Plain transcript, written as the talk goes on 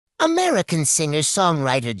American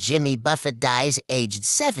singer-songwriter Jimmy Buffett dies aged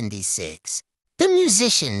 76. The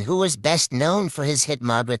musician, who was best known for his hit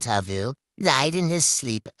Margaritaville, died in his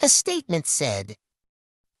sleep, a statement said.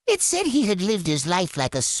 It said he had lived his life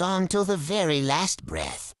like a song till the very last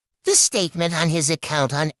breath. The statement on his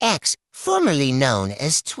account on X, formerly known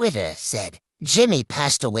as Twitter, said, Jimmy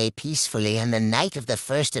passed away peacefully on the night of the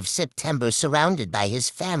 1st of September, surrounded by his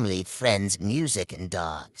family, friends, music, and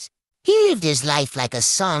dogs. He lived his life like a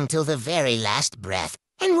song till the very last breath,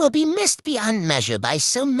 and will be missed beyond measure by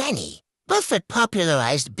so many. Buffett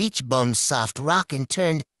popularized beach bum soft rock and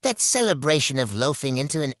turned that celebration of loafing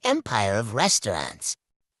into an empire of restaurants,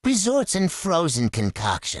 resorts, and frozen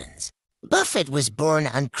concoctions. Buffett was born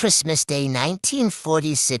on Christmas Day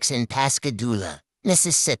 1946 in Pascagoula,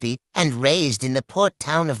 Mississippi, and raised in the port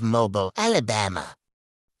town of Mobile, Alabama.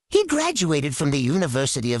 He graduated from the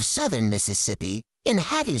University of Southern Mississippi in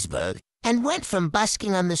Hattiesburg and went from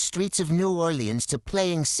busking on the streets of New Orleans to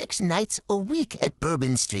playing 6 nights a week at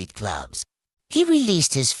Bourbon Street clubs. He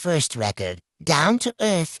released his first record, Down to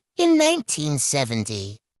Earth, in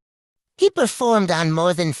 1970. He performed on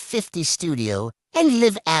more than 50 studio and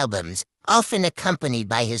live albums, often accompanied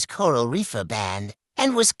by his choral reefer band,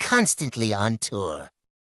 and was constantly on tour.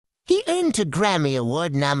 He earned 2 Grammy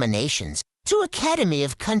Award nominations, 2 Academy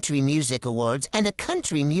of Country Music Awards, and a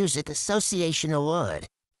Country Music Association Award.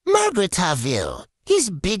 Margaritaville, his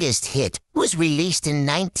biggest hit, was released in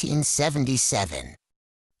 1977.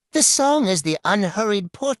 The song is the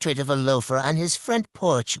unhurried portrait of a loafer on his front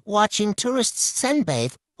porch watching tourists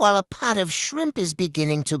sunbathe while a pot of shrimp is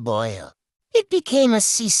beginning to boil. It became a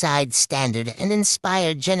seaside standard and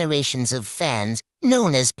inspired generations of fans,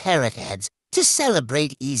 known as parrot heads, to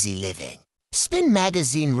celebrate easy living. Spin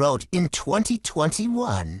magazine wrote in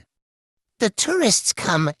 2021, "The tourists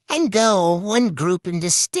come and go, one group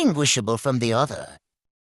indistinguishable from the other.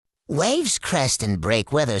 Waves crest and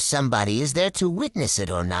break whether somebody is there to witness it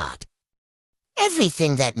or not.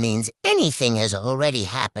 Everything that means anything has already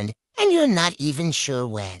happened, and you're not even sure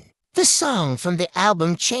when." The song from the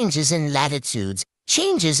album Changes in Latitudes,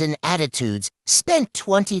 Changes in Attitudes spent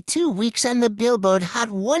 22 weeks on the Billboard Hot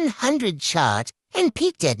 100 chart and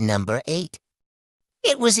peaked at number 8.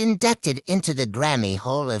 It was inducted into the Grammy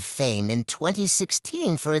Hall of Fame in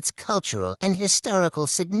 2016 for its cultural and historical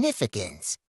significance.